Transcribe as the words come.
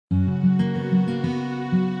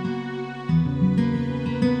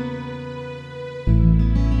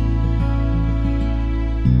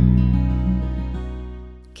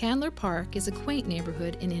Park is a quaint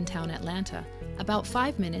neighborhood in intown Atlanta, about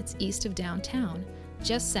 5 minutes east of downtown,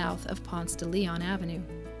 just south of Ponce De Leon Avenue.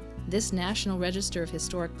 This National Register of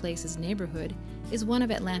Historic Places neighborhood is one of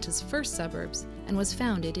Atlanta's first suburbs and was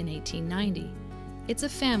founded in 1890. It's a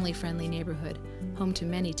family-friendly neighborhood, home to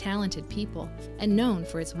many talented people and known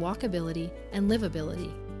for its walkability and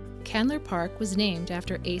livability. Candler Park was named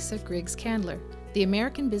after Asa Griggs Candler, the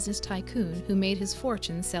American business tycoon who made his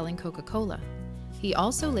fortune selling Coca-Cola. He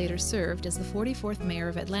also later served as the 44th mayor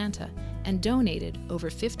of Atlanta and donated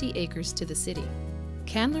over 50 acres to the city.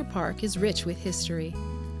 Candler Park is rich with history.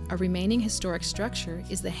 A remaining historic structure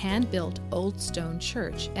is the hand-built old stone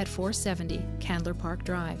church at 470 Candler Park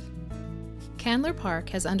Drive. Candler Park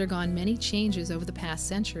has undergone many changes over the past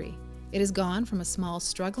century. It has gone from a small,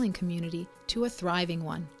 struggling community to a thriving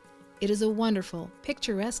one. It is a wonderful,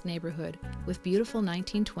 picturesque neighborhood with beautiful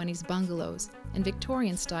 1920s bungalows and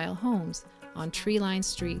Victorian-style homes on tree-lined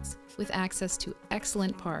streets with access to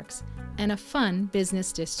excellent parks and a fun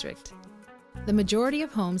business district. The majority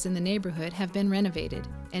of homes in the neighborhood have been renovated,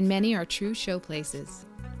 and many are true showplaces.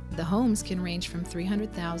 The homes can range from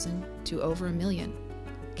 $300,000 to over $1 million.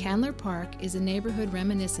 Candler Park is a neighborhood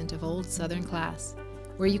reminiscent of old Southern class,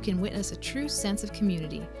 where you can witness a true sense of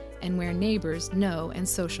community and where neighbors know and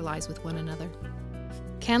socialize with one another.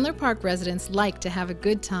 Candler Park residents like to have a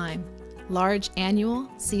good time. Large annual,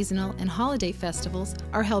 seasonal, and holiday festivals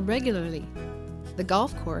are held regularly. The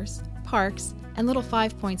golf course, parks, and Little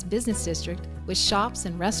Five Points business district with shops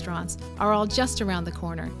and restaurants are all just around the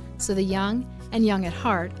corner, so the young and young at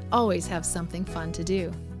heart always have something fun to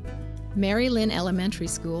do. Mary Lynn Elementary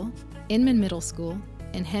School, Inman Middle School,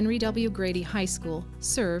 and Henry W. Grady High School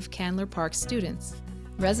serve Candler Park students.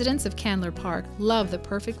 Residents of Candler Park love the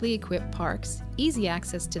perfectly equipped parks, easy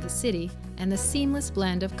access to the city, and the seamless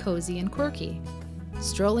blend of cozy and quirky.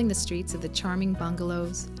 Strolling the streets of the charming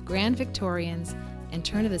bungalows, grand Victorians, and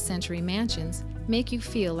turn-of-the-century mansions make you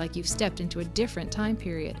feel like you've stepped into a different time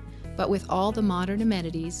period, but with all the modern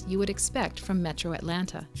amenities you would expect from Metro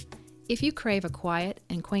Atlanta. If you crave a quiet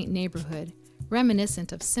and quaint neighborhood,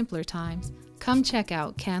 reminiscent of simpler times, come check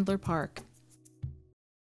out Candler Park.